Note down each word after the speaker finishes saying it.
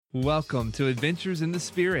Welcome to Adventures in the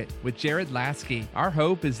Spirit with Jared Lasky. Our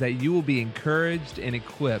hope is that you will be encouraged and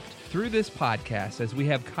equipped through this podcast as we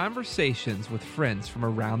have conversations with friends from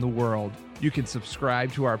around the world. You can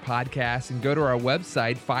subscribe to our podcast and go to our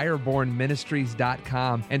website,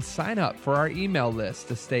 firebornministries.com, and sign up for our email list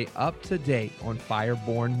to stay up to date on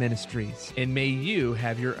Fireborn Ministries. And may you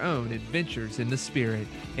have your own adventures in the Spirit.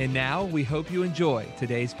 And now we hope you enjoy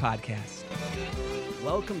today's podcast.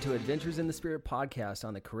 Welcome to Adventures in the Spirit podcast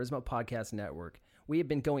on the Charisma Podcast Network. We have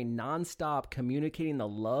been going nonstop communicating the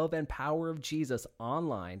love and power of Jesus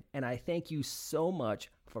online, and I thank you so much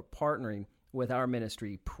for partnering with our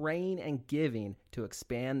ministry, praying and giving to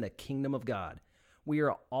expand the kingdom of God. We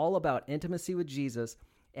are all about intimacy with Jesus,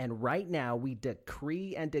 and right now we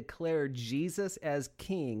decree and declare Jesus as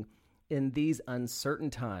King in these uncertain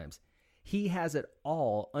times. He has it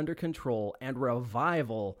all under control, and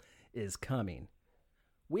revival is coming.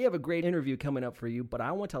 We have a great interview coming up for you, but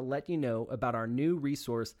I want to let you know about our new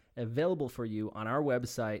resource available for you on our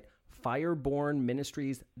website,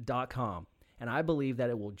 firebornministries.com. And I believe that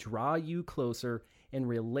it will draw you closer in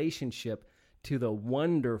relationship to the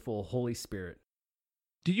wonderful Holy Spirit.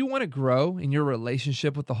 Do you want to grow in your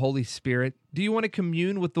relationship with the Holy Spirit? Do you want to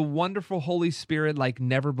commune with the wonderful Holy Spirit like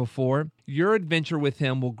never before? Your adventure with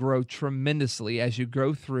Him will grow tremendously as you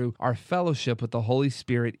go through our Fellowship with the Holy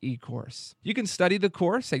Spirit e-course. You can study the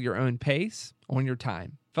course at your own pace, on your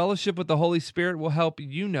time. Fellowship with the Holy Spirit will help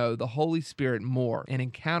you know the Holy Spirit more and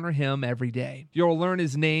encounter Him every day. You'll learn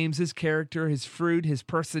His names, His character, His fruit, His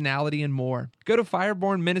personality, and more. Go to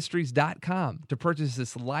firebornministries.com to purchase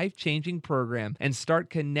this life-changing program and start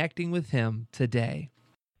connecting with Him today.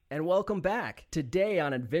 And welcome back. Today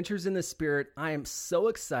on Adventures in the Spirit, I am so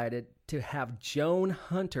excited to have Joan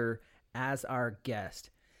Hunter as our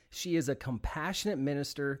guest. She is a compassionate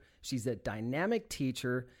minister. She's a dynamic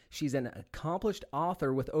teacher. She's an accomplished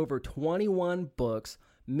author with over 21 books.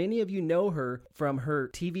 Many of you know her from her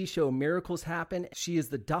TV show Miracles Happen. She is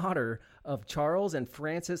the daughter of Charles and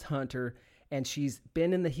Frances Hunter, and she's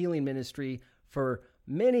been in the healing ministry for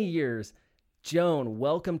many years. Joan,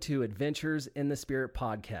 welcome to Adventures in the Spirit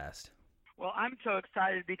podcast. Well, I'm so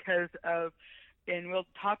excited because of, and we'll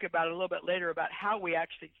talk about it a little bit later, about how we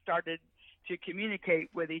actually started to communicate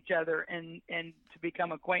with each other and to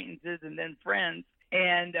become acquaintances and then friends.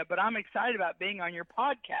 But I'm excited about being on your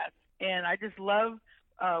podcast. And I just love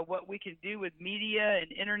what we can do with media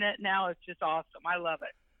and internet now. It's just awesome. I love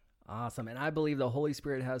it. Awesome. And I believe the Holy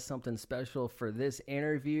Spirit has something special for this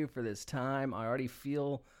interview, for this time. I already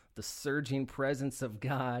feel the surging presence of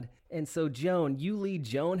God. And so, Joan, you lead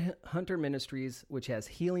Joan Hunter Ministries, which has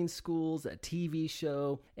healing schools, a TV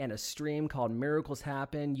show, and a stream called Miracles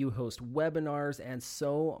Happen. You host webinars and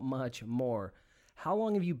so much more. How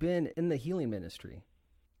long have you been in the healing ministry?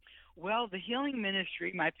 Well, the healing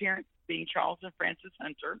ministry, my parents being Charles and Frances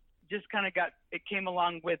Hunter, just kind of it came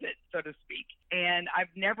along with it, so to speak. And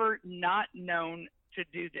I've never not known to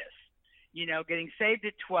do this. You know, getting saved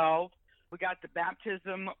at 12, we got the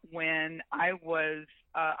baptism when I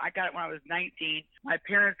got it when I was 19. My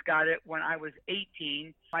parents got it when I was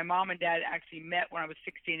 18. My mom and dad actually met when I was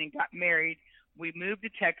 16 and got married. We moved to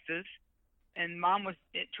Texas, and Mom was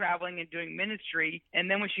traveling and doing ministry. And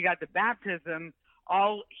then when she got the baptism,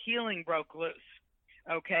 all healing broke loose,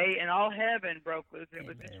 okay? And all heaven broke loose. And it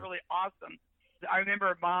was just really awesome. I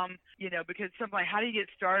remember Mom, because something like, how do you get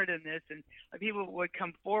started in this? And people would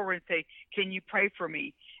come forward and say, can you pray for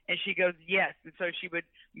me? And she goes, yes. And so she would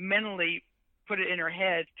mentally put it in her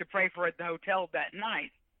head to pray for her at the hotel that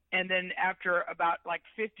night. And then after about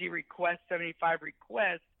 50 requests, 75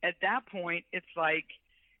 requests, at that point, it's like,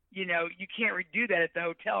 you can't redo that at the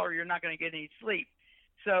hotel or you're not going to get any sleep.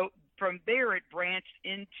 So from there, it branched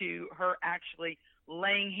into her actually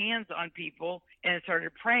laying hands on people and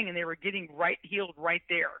started praying, and they were getting healed right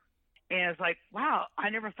there. And it's like, wow, I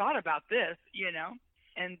never thought about this,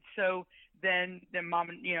 And so then Mom,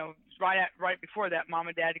 right before that, Mom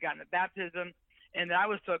and Dad had gotten the baptism, and I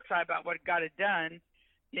was so excited about what God had done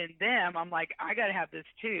in them. I'm like, I got to have this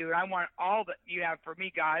too, and I want all that you have for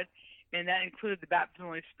me, God, and that included the baptism of the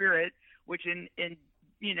Holy Spirit, which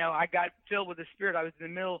I got filled with the Spirit. I was in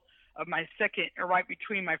the middle of my right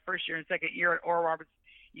between my first year and second year at Oral Roberts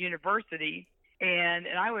University. And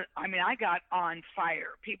I got on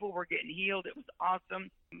fire. People were getting healed. It was awesome.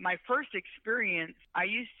 My first experience, I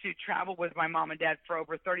used to travel with my mom and dad for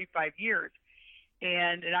over 35 years.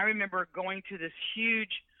 And I remember going to this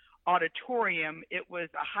huge auditorium. It was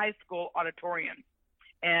a high school auditorium.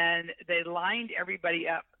 And they lined everybody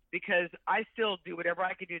up because I still do whatever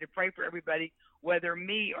I could do to pray for everybody, whether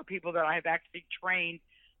me or people that I have actually trained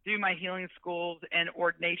through my healing schools and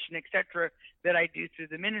ordination, etc., that I do through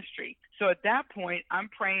the ministry. So at that point, I'm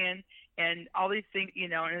praying and all these things, you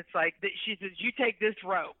know, and it's like, she says, you take this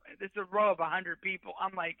row. This is a row of 100 people.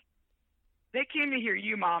 I'm like, they came to hear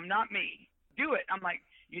you, Mom, not me. Do it. I'm like,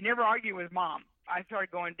 you never argue with Mom. I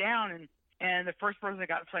started going down, and the first person that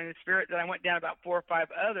got slain in the Spirit, then I went down about 4 or 5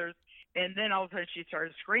 others, and then all of a sudden she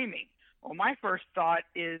started screaming. Well, my first thought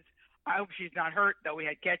is, I hope she's not hurt, though we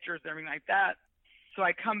had catchers and everything like that. So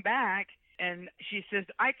I come back, and she says,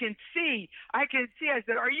 I can see. I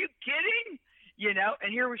said, are you kidding? You know,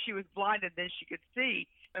 and here she was blind, and then she could see.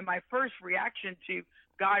 And my first reaction to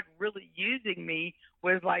God really using me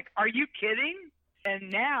was like, are you kidding?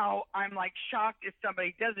 And now I'm like shocked if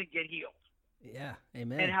somebody doesn't get healed. Yeah,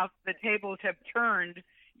 amen. And how the tables have turned,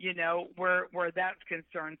 you know, where that's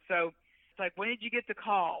concerned. So it's like, when did you get the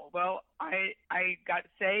call? Well, I got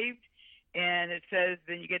saved, and it says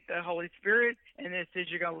then you get the Holy Spirit, and it says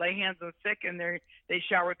you're going to lay hands on the sick, and they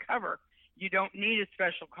shall recover. You don't need a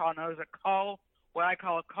special call. Now, there's a call, what I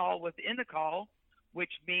call a call within a call,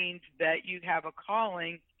 which means that you have a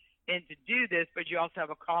calling and to do this, but you also have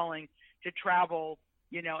a calling to travel,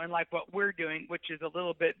 you know, and like what we're doing, which is a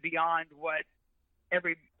little bit beyond what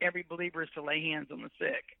every believer is to lay hands on the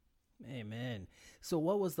sick. Amen. So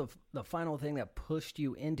what was the final thing that pushed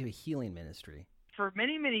you into healing ministry? For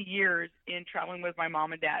many, many years in traveling with my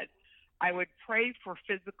mom and dad, I would pray for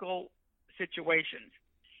physical situations.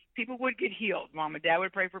 People would get healed. Mom and dad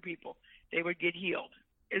would pray for people. They would get healed.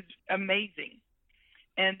 It's amazing.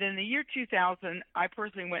 And then the year 2000, I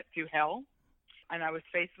personally went through hell, and I was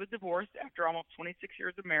faced with divorce after almost 26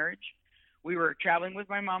 years of marriage. We were traveling with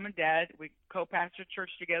my mom and dad. We co-pastored church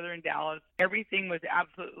together in Dallas. Everything was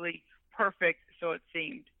absolutely perfect, so it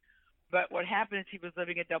seemed. But what happened is he was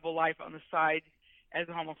living a double life on the side as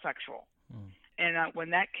a homosexual. And when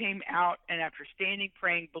that came out, and after standing,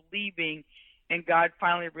 praying, believing, and God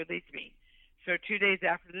finally released me. So 2 days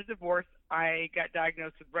after the divorce, I got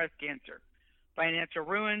diagnosed with breast cancer. Financial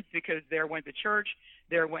ruins, because there went the church,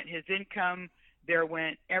 there went his income, there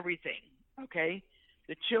went everything, okay?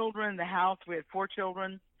 The children, the house, we had 4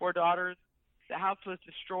 children, 4 daughters. The house was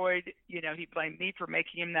destroyed. You know, he blamed me for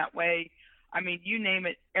making him that way. I mean, you name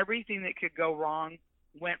it, everything that could go wrong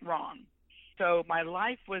went wrong. So my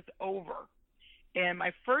life was over. And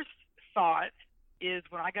my first thought is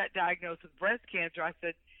when I got diagnosed with breast cancer, I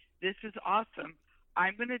said, this is awesome.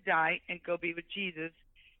 I'm going to die and go be with Jesus,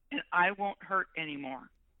 and I won't hurt anymore.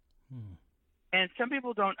 And some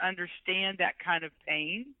people don't understand that kind of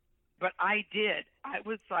pain, but I did. I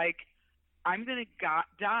was like, I'm going to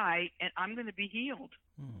die, and I'm going to be healed.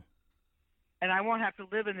 And I won't have to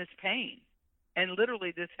live in this pain and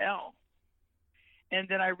literally this hell. And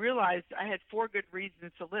then I realized I had 4 good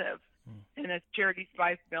reasons to live. And that's Charity,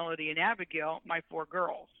 Spice, Melody, and Abigail, my 4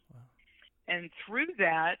 girls. Wow. And through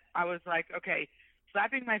that, I was like, okay,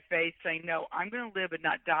 slapping my face, saying, no, I'm going to live and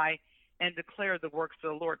not die and declare the works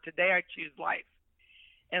of the Lord. Today I choose life.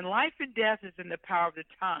 And life and death is in the power of the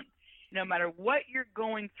tongue. No matter what you're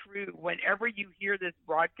going through, whenever you hear this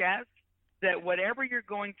broadcast, that whatever you're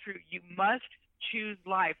going through, you must choose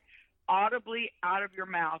life audibly out of your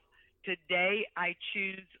mouth. Today I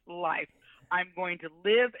choose life. I'm going to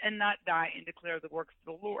live and not die and declare the works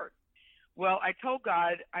of the Lord. Well, I told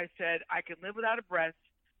God, I said, I can live without a breast,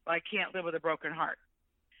 but I can't live with a broken heart.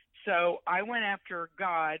 So I went after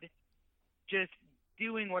God, just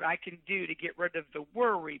doing what I can do to get rid of the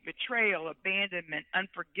worry, betrayal, abandonment,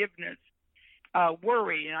 unforgiveness,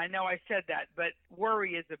 worry. And I know I said that, but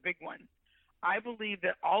worry is a big one. I believe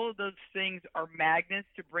that all of those things are magnets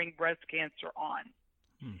to bring breast cancer on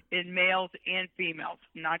in males and females,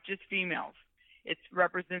 not just females. It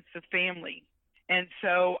represents the family. And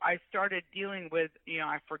so I started dealing with,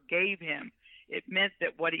 I forgave him. It meant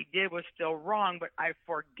that what he did was still wrong, but I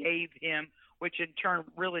forgave him, which in turn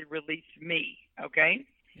really released me, okay?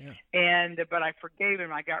 Yeah. But I forgave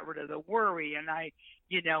him. I got rid of the worry, and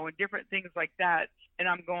and different things like that. And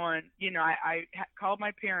I'm going, I called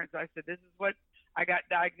my parents. I said, this is what I got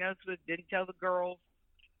diagnosed with, didn't tell the girls.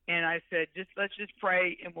 And I said, let's just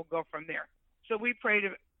pray, and we'll go from there. So we prayed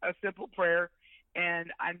a simple prayer, and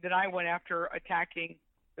then I went after attacking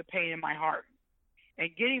the pain in my heart and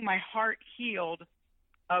getting my heart healed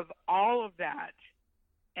of all of that.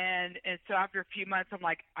 And so after a few months, I'm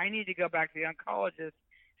like, I need to go back to the oncologist,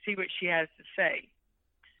 see what she has to say.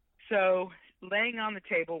 So laying on the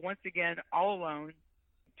table, once again, all alone,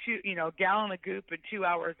 gallon of goop, and 2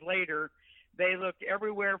 hours later, they looked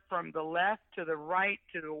everywhere from the left to the right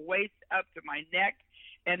to the waist up to my neck,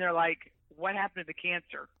 and they're like, what happened to the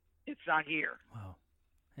cancer? It's not here. Wow.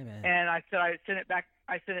 Amen. And I said, I sent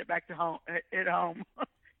it back to home, at home,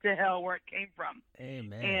 to hell where it came from.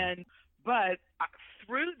 Amen. But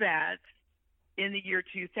through that, in the year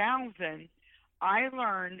 2000, I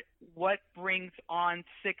learned what brings on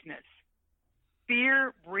sickness.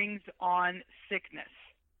 Fear brings on sickness.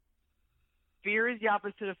 Fear is the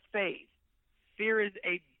opposite of faith. Fear is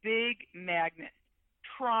a big magnet.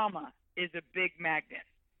 Trauma is a big magnet.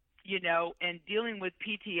 And dealing with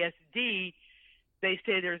PTSD, they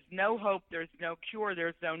say there's no hope, there's no cure,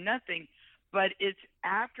 there's no nothing. But it's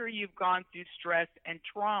after you've gone through stress and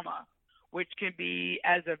trauma, which can be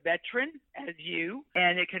as a veteran, as you,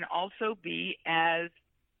 and it can also be as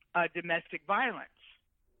domestic violence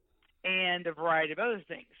and a variety of other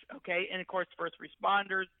things, okay? And, of course, first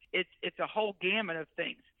responders, it's a whole gamut of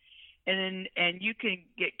things. And you can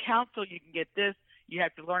get counsel, you can get this, you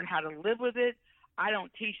have to learn how to live with it. I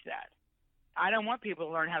don't teach that. I don't want people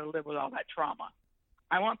to learn how to live with all that trauma.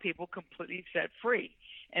 I want people completely set free.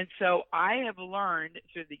 And so I have learned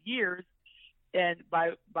through the years, and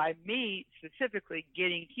by me specifically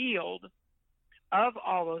getting healed of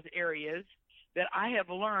all those areas, that I have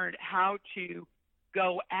learned how to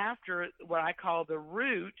go after what I call the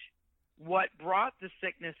root, what brought the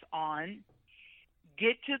sickness on,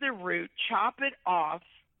 get to the root, chop it off,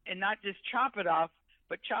 and not just chop it off,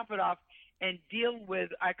 but chop it off and deal with,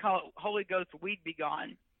 I call it Holy Ghost weed be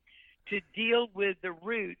gone, to deal with the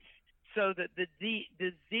roots so that the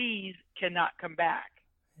disease cannot come back.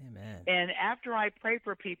 Amen. And after I pray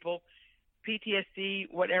for people, PTSD,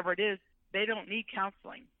 whatever it is, they don't need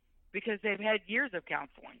counseling because they've had years of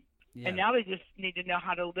counseling. Yeah. And now they just need to know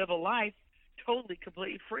how to live a life totally,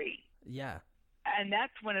 completely free. Yeah. And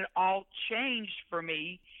that's when it all changed for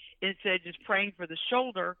me. Instead of just praying for the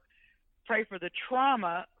shoulder, pray for the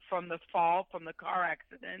trauma from the fall, from the car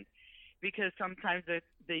accident, because sometimes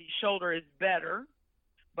the shoulder is better,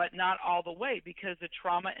 but not all the way, because the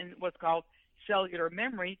trauma and what's called cellular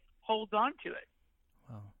memory holds on to it.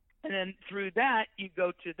 Wow. And then through that, you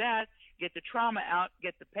go to that, get the trauma out,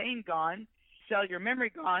 get the pain gone, cellular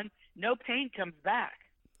memory gone, no pain comes back.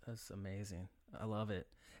 That's amazing. I love it.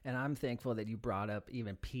 And I'm thankful that you brought up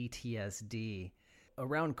even PTSD.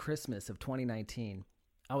 Around Christmas of 2019,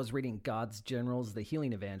 I was reading God's Generals, the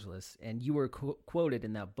Healing Evangelists, and you were quoted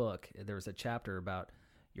in that book. There was a chapter about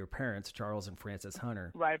your parents, Charles and Frances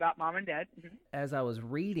Hunter. Right, about mom and dad. Mm-hmm. As I was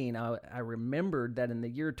reading, I remembered that in the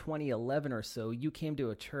year 2011 or so, you came to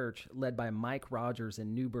a church led by Mike Rogers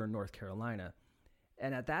in New Bern, North Carolina.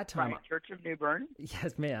 And at that time... Right, Church of New Bern.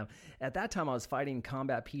 Yes, ma'am. At that time, I was fighting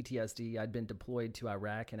combat PTSD. I'd been deployed to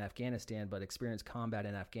Iraq and Afghanistan, but experienced combat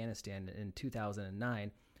in Afghanistan in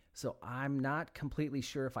 2009. So I'm not completely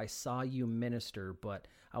sure if I saw you minister, but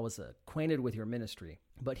I was acquainted with your ministry.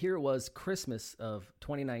 But here it was Christmas of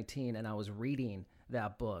 2019, and I was reading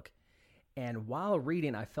that book. And while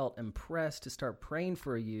reading, I felt impressed to start praying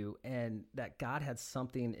for you and that God had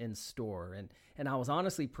something in store. And I was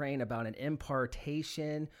honestly praying about an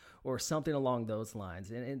impartation or something along those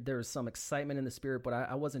lines. And there was some excitement in the spirit, but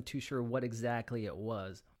I wasn't too sure what exactly it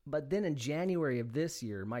was. But then in January of this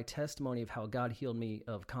year, my testimony of how God healed me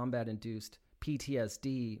of combat-induced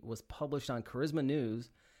PTSD was published on Charisma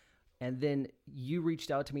News. And then you reached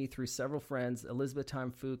out to me through several friends, Elizabeth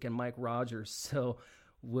Time-Fook and Mike Rogers. So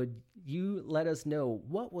would you let us know,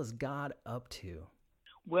 what was God up to?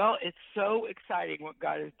 Well, it's so exciting what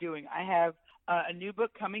God is doing. I have a new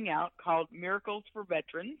book coming out called Miracles for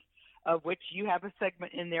Veterans, of which you have a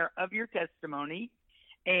segment in there of your testimony.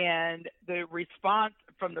 And the response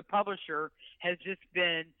from the publisher has just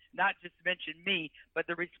been, not just to mention me, but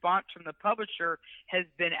the response from the publisher has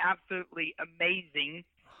been absolutely amazing,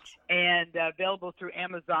 and available through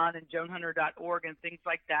Amazon and joanhunter.org and things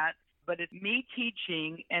like that. But it's me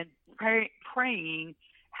teaching and praying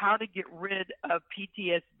how to get rid of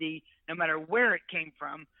PTSD, no matter where it came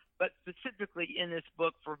from, but specifically in this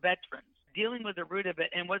book for veterans, dealing with the root of it.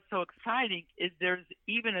 And what's so exciting is there's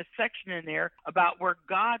even a section in there about where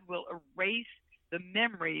God will erase the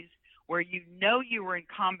memories where you know you were in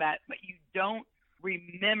combat, but you don't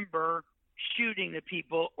remember shooting the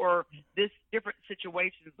people or this different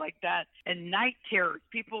situations like that. And night terrors,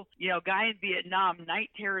 people, guy in Vietnam, night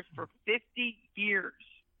terrors for 50 years.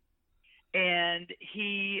 And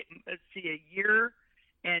he, a year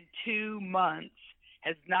and 2 months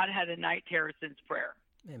has not had a night terror since prayer.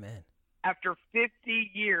 Amen. After 50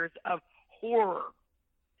 years of horror.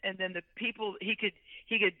 And then the people, he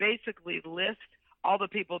could basically list all the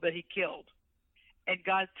people that he killed. And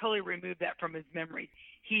God totally removed that from his memory.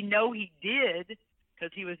 He did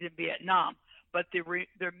because he was in Vietnam, but the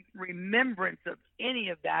remembrance of any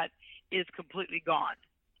of that is completely gone.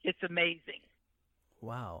 It's amazing.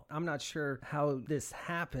 Wow. I'm not sure how this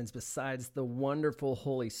happens besides the wonderful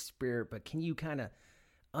Holy Spirit, but can you kind of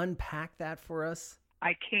unpack that for us?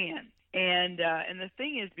 I can. And the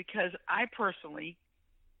thing is, because I personally,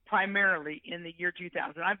 primarily in the year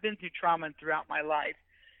 2000, I've been through trauma throughout my life,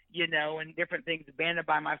 and different things, abandoned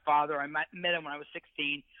by my father. I met him when I was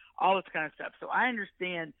 16, all this kind of stuff. So I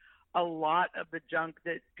understand a lot of the junk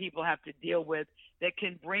that people have to deal with that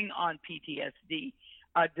can bring on PTSD,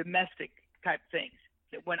 domestic type things.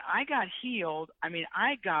 When I got healed,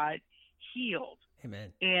 I got healed.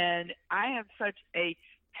 Amen. And I have such a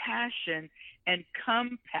passion and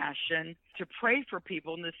compassion to pray for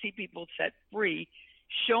people and to see people set free,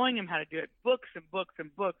 showing them how to do it. Books and books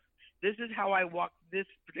and books. This is how I walk this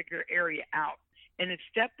particular area out. And it's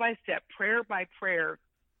step by step, prayer by prayer,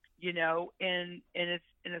 and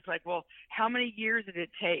it's like, well, how many years did it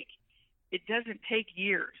take? It doesn't take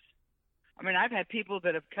years. I've had people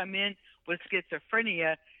that have come in with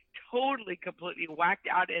schizophrenia totally, completely whacked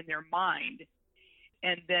out in their mind,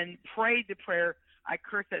 and then prayed the prayer. I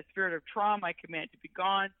curse that spirit of trauma. I command it to be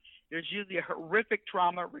gone. There's usually a horrific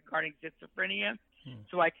trauma regarding schizophrenia.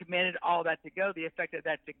 So I commanded all that to go, the effect of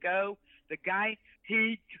that to go. The guy,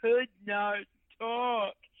 he could not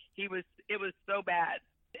talk. It was so bad.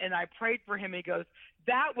 And I prayed for him. He goes,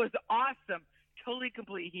 that was awesome. Totally,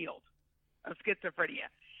 completely healed of schizophrenia.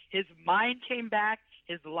 His mind came back.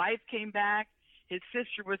 His life came back. His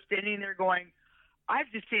sister was standing there going,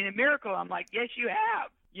 I've just seen a miracle. I'm like, yes, you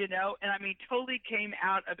have, and totally came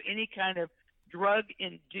out of any kind of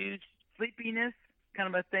drug-induced sleepiness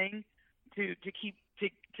kind of a thing to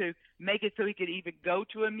make it so he could even go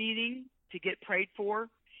to a meeting to get prayed for.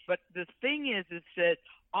 But the thing is that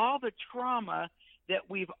all the trauma that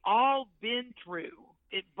we've all been through,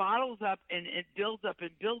 it bottles up and it builds up and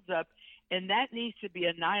builds up, and that needs to be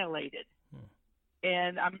annihilated.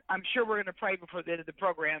 And I'm sure we're going to pray before the end of the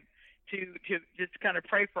program to just kind of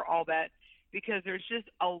pray for all that, because there's just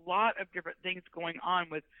a lot of different things going on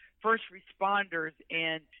with first responders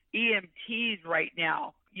and EMTs right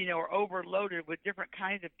now, are overloaded with different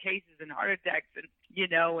kinds of cases and heart attacks and,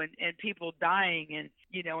 and people dying and,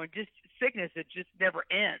 and just sickness that just never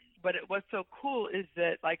ends. But what's so cool is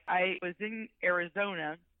that, like, I was in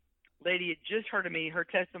Arizona. Lady had just heard of me. Her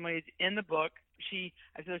testimony is in the book. I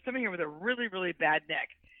said, there's somebody here with a really, really bad neck.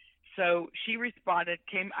 So she responded,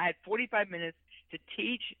 I had 45 minutes to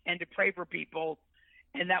teach and to pray for people,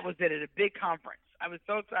 and that was it at a big conference. I was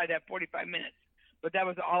so excited to have 45 minutes, but that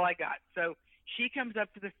was all I got. So she comes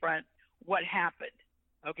up to the front. What happened?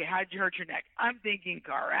 Okay, how did you hurt your neck? I'm thinking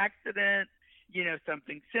car accident,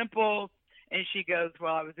 something simple. And she goes,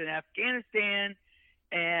 well, I was in Afghanistan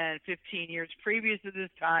and 15 years previous to this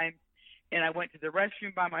time, and I went to the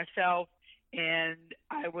restroom by myself, and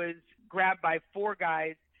I was grabbed by 4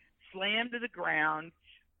 guys, slammed to the ground,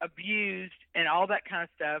 abused, and all that kind of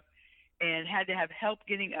stuff, and had to have help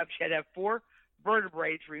getting up. She had to have 4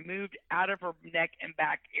 vertebrae removed out of her neck and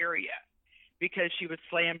back area because she was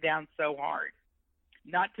slammed down so hard.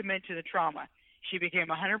 Not to mention the trauma. She became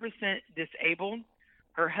 100% disabled.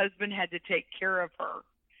 Her husband had to take care of her,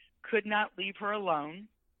 could not leave her alone.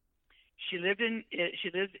 She lives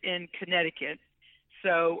in Connecticut.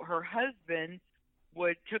 So her husband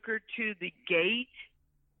took her to the gate,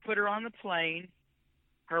 put her on the plane.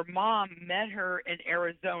 Her mom met her in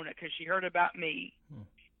Arizona because she heard about me,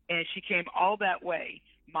 and she came all that way.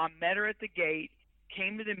 Mom met her at the gate,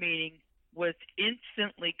 came to the meeting, was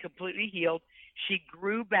instantly completely healed. She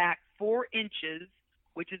grew back 4 inches,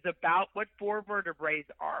 which is about what 4 vertebrae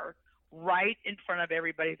are, right in front of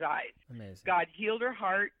everybody's eyes. Amazing. God healed her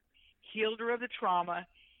heart, healed her of the trauma,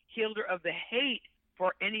 healed her of the hate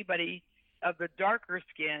for anybody of the darker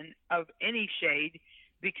skin of any shade,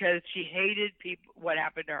 because she hated people, what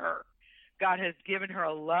happened to her. God has given her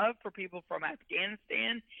a love for people from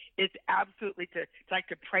Afghanistan. It's absolutely to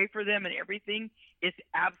pray for them and everything. It's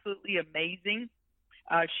absolutely amazing.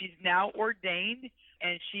 She's now ordained,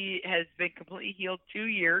 and she has been completely healed 2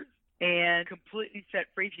 years and completely set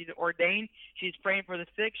free. She's ordained. She's praying for the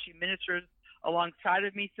sick. She ministers alongside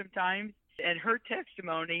of me sometimes, and her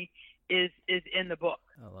testimony is in the book.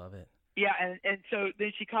 I love it. Yeah, and so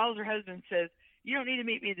then she calls her husband and says, you don't need to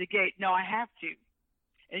meet me at the gate. No, I have to.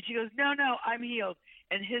 And she goes, no, I'm healed.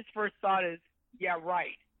 And his first thought is, yeah,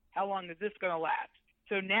 right. How long is this going to last?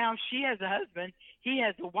 So now she has a husband. He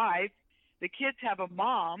has a wife. The kids have a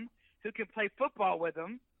mom who can play football with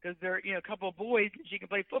them because they're, a couple of boys, and she can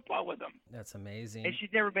play football with them. That's amazing. And she's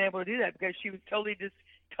never been able to do that because she was totally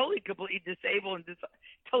completely disabled and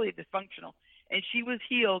totally dysfunctional. And she was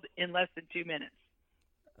healed in less than 2 minutes.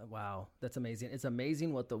 Wow, that's amazing. It's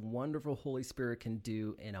amazing what the wonderful Holy Spirit can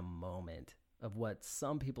do in a moment. of what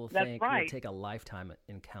some people That's think right. would take a lifetime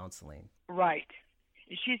in counseling. Right.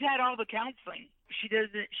 She's had all the counseling. She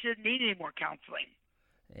doesn't need any more counseling.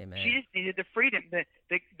 Amen. She just needed the freedom.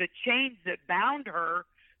 The chains that bound her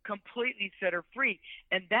completely set her free.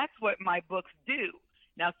 And that's what my books do.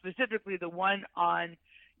 Now, specifically the one on,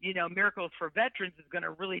 Miracles for Veterans is going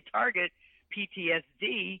to really target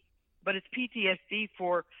PTSD, but it's PTSD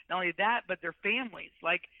for not only that, but their families.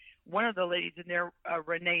 Like one of the ladies in there,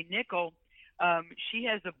 Renee Nickel, she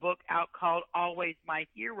has a book out called Always My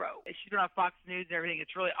Hero. She's been on Fox News and everything.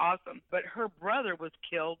 It's really awesome. But her brother was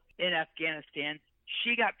killed in Afghanistan.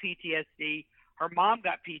 She got PTSD. Her mom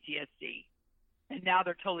got PTSD. And now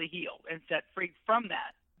they're totally healed and set free from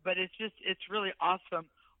that. But it's really awesome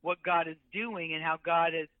what God is doing and how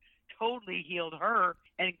God has totally healed her.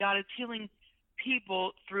 And God is healing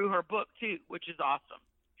people through her book too, which is awesome.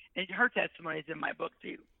 And her testimony is in my book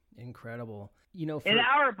too. Incredible. In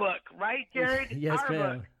our book, right, Jared? Yes, our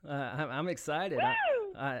ma'am. book. I'm excited.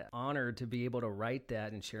 Woo! I'm honored to be able to write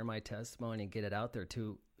that and share my testimony and get it out there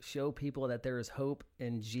to show people that there is hope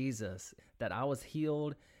in Jesus, that I was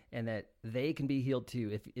healed and that they can be healed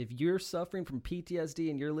too. If you're suffering from PTSD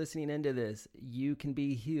and you're listening into this, you can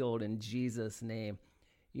be healed in Jesus' name.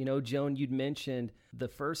 Joan, you'd mentioned the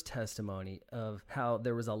first testimony of how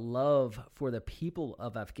there was a love for the people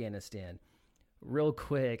of Afghanistan. Real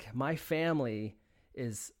quick, my family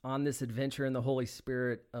is on this adventure in the Holy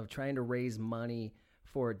Spirit of trying to raise money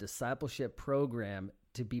for a discipleship program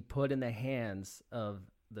to be put in the hands of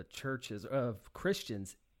the churches, of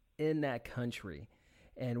Christians in that country.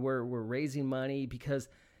 And we're raising money because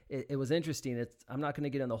it was interesting. I'm not going to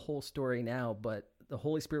get in the whole story now, but the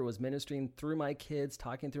Holy Spirit was ministering through my kids,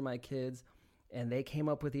 talking through my kids, and they came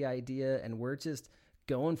up with the idea, and we're just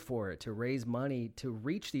going for it to raise money to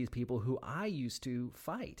reach these people who I used to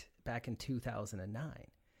fight back in 2009.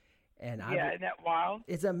 And isn't that wild?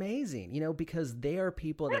 It's amazing, because they are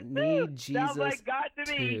people that need Jesus Sounds like God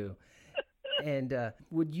to me. too. And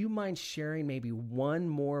would you mind sharing maybe one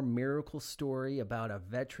more miracle story about a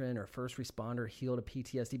veteran or first responder healed of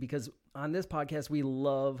PTSD? Because on this podcast, we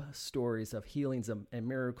love stories of healings and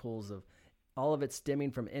miracles, of all of it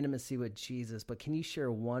stemming from intimacy with Jesus. But can you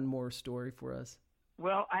share one more story for us?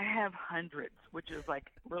 Well, I have hundreds, which is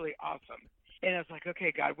like really awesome. And I was like,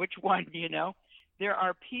 okay, God, which one, There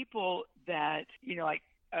are people that,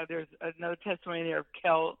 there's another testimony there of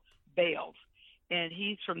Kel Bales, and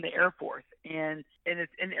he's from the Air Force. And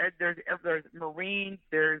there's Marines,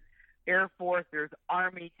 there's Air Force, there's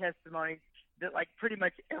Army testimonies, that like pretty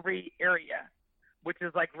much every area, which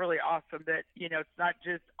is like really awesome that, it's not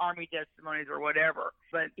just Army testimonies or whatever.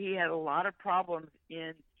 But he had a lot of problems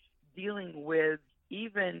in dealing with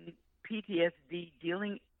even PTSD,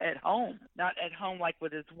 dealing at home, not at home like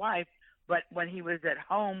with his wife, but when he was at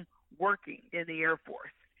home working in the Air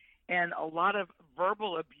Force. And a lot of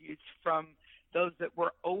verbal abuse from those that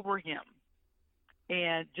were over him,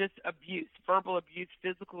 and just abuse, verbal abuse,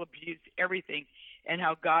 physical abuse, everything, and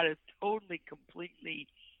how God has totally, completely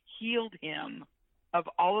healed him of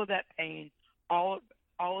all of that pain, all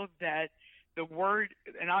of that. The word,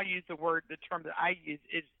 and I'll use the term that I use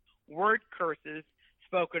is word curses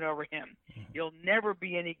spoken over him. Mm-hmm. You'll never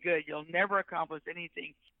be any good. You'll never accomplish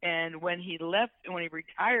anything. And when he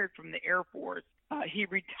retired from the Air Force, he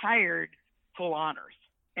retired full honors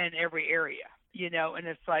in every area, and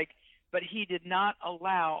it's like, but he did not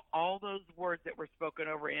allow all those words that were spoken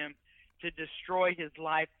over him to destroy his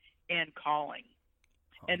life and calling.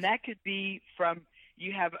 Awesome. And that could be from,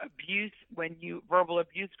 you have abuse, verbal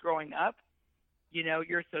abuse growing up,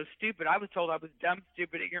 you're so stupid. I was told I was dumb,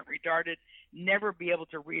 stupid, ignorant, retarded, never be able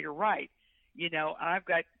to read or write. I've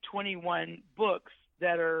got 21 books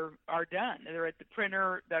that are done. They're at the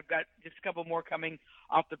printer. I've got just a couple more coming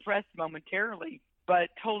off the press momentarily, but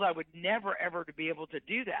told I would never, ever to be able to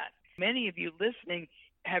do that. Many of you listening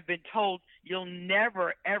have been told you'll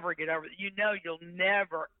never, ever get over it. You'll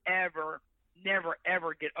never, ever, never,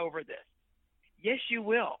 ever get over this. Yes, you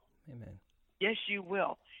will. Amen. Yes, you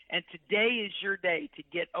will. And today is your day to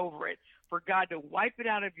get over it, for God to wipe it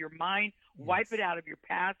out of your mind, wipe it out of your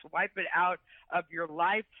past, wipe it out of your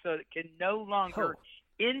life so it can no longer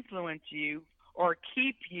influence you or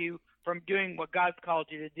keep you from doing what God's called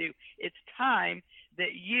you to do. It's time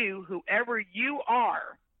that you, whoever you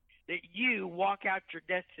are, that you walk out your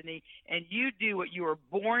destiny and you do what you were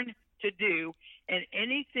born to do, and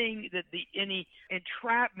anything that any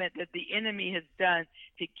entrapment that the enemy has done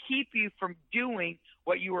to keep you from doing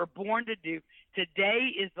what you were born to do. Today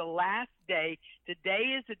is the last day.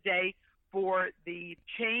 Today is the day for the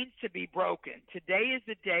chains to be broken. Today is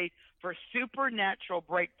the day for supernatural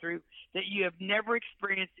breakthrough that you have never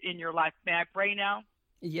experienced in your life. May I pray now?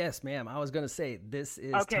 Yes, ma'am. I was going to say, this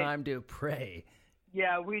is time to pray.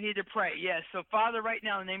 Yeah, we need to pray. Yes. So, Father, right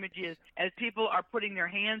now, in the name of Jesus, as people are putting their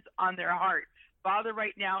hands on their heart, Father,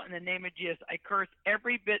 right now, in the name of Jesus, I curse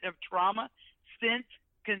every bit of trauma since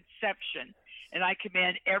conception. And I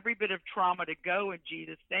command every bit of trauma to go in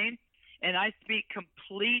Jesus' name. And I speak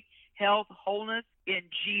complete health, wholeness in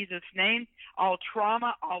Jesus' name. All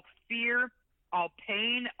trauma, all fear, all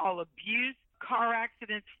pain, all abuse, car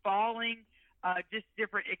accidents, falling, just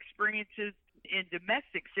different experiences in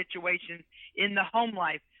domestic situations, in the home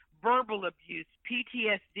life, verbal abuse,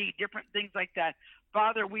 PTSD, different things like that.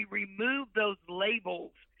 Father, we remove those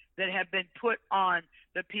labels that have been put on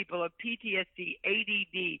the people of PTSD,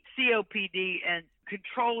 ADD, COPD, and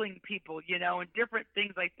controlling people, and different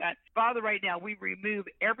things like that. Father, right now, we remove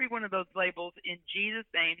every one of those labels in Jesus'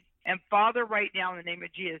 name. And Father, right now, in the name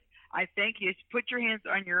of Jesus, I thank you. Put your hands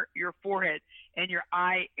on your forehead and your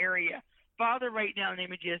eye area. Father, right now, in the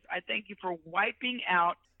name of Jesus, I thank you for wiping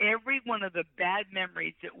out every one of the bad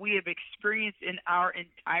memories that we have experienced in our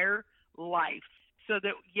entire life, so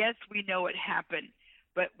that, yes, we know it happened,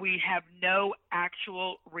 but we have no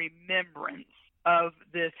actual remembrance of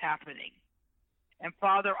this happening. And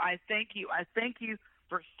Father, I thank you. I thank you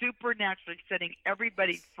for supernaturally setting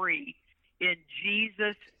everybody free in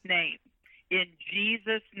Jesus' name. In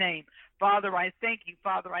Jesus' name. Father, I thank you.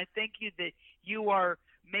 Father, I thank you that you are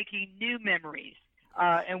making new memories.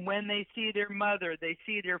 And when they see their mother, they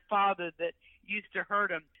see their father that used to hurt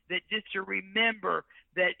them, that just to remember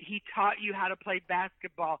that he taught you how to play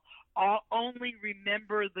basketball. Only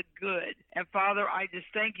remember the good. And Father, I just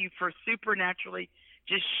thank you for supernaturally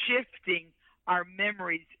just shifting our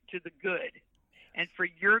memories to the good. And for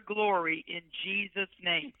your glory in Jesus'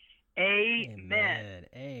 name. Amen.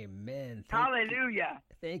 Amen. Hallelujah.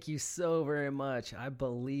 Thank you so very much. I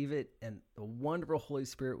believe it, and the wonderful Holy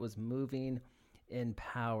Spirit was moving in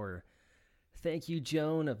power. Thank you,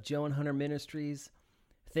 Joan of Joan Hunter Ministries.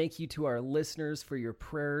 Thank you to our listeners for your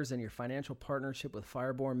prayers and your financial partnership with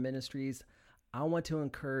Fireborn Ministries. I want to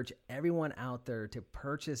encourage everyone out there to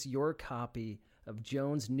purchase your copy of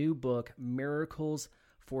Joan's new book, Miracles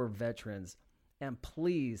for Veterans. And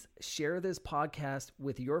please share this podcast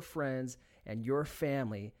with your friends and your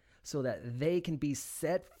family so that they can be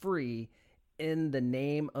set free in the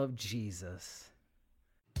name of Jesus.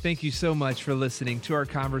 Thank you so much for listening to our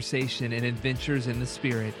conversation and Adventures in the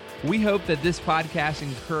Spirit. We hope that this podcast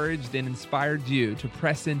encouraged and inspired you to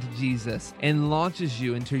press into Jesus and launches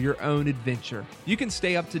you into your own adventure. You can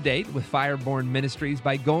stay up to date with Fireborn Ministries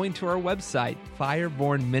by going to our website,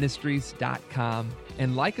 firebornministries.com,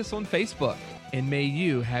 and like us on Facebook. And may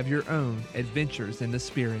you have your own Adventures in the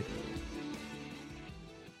Spirit.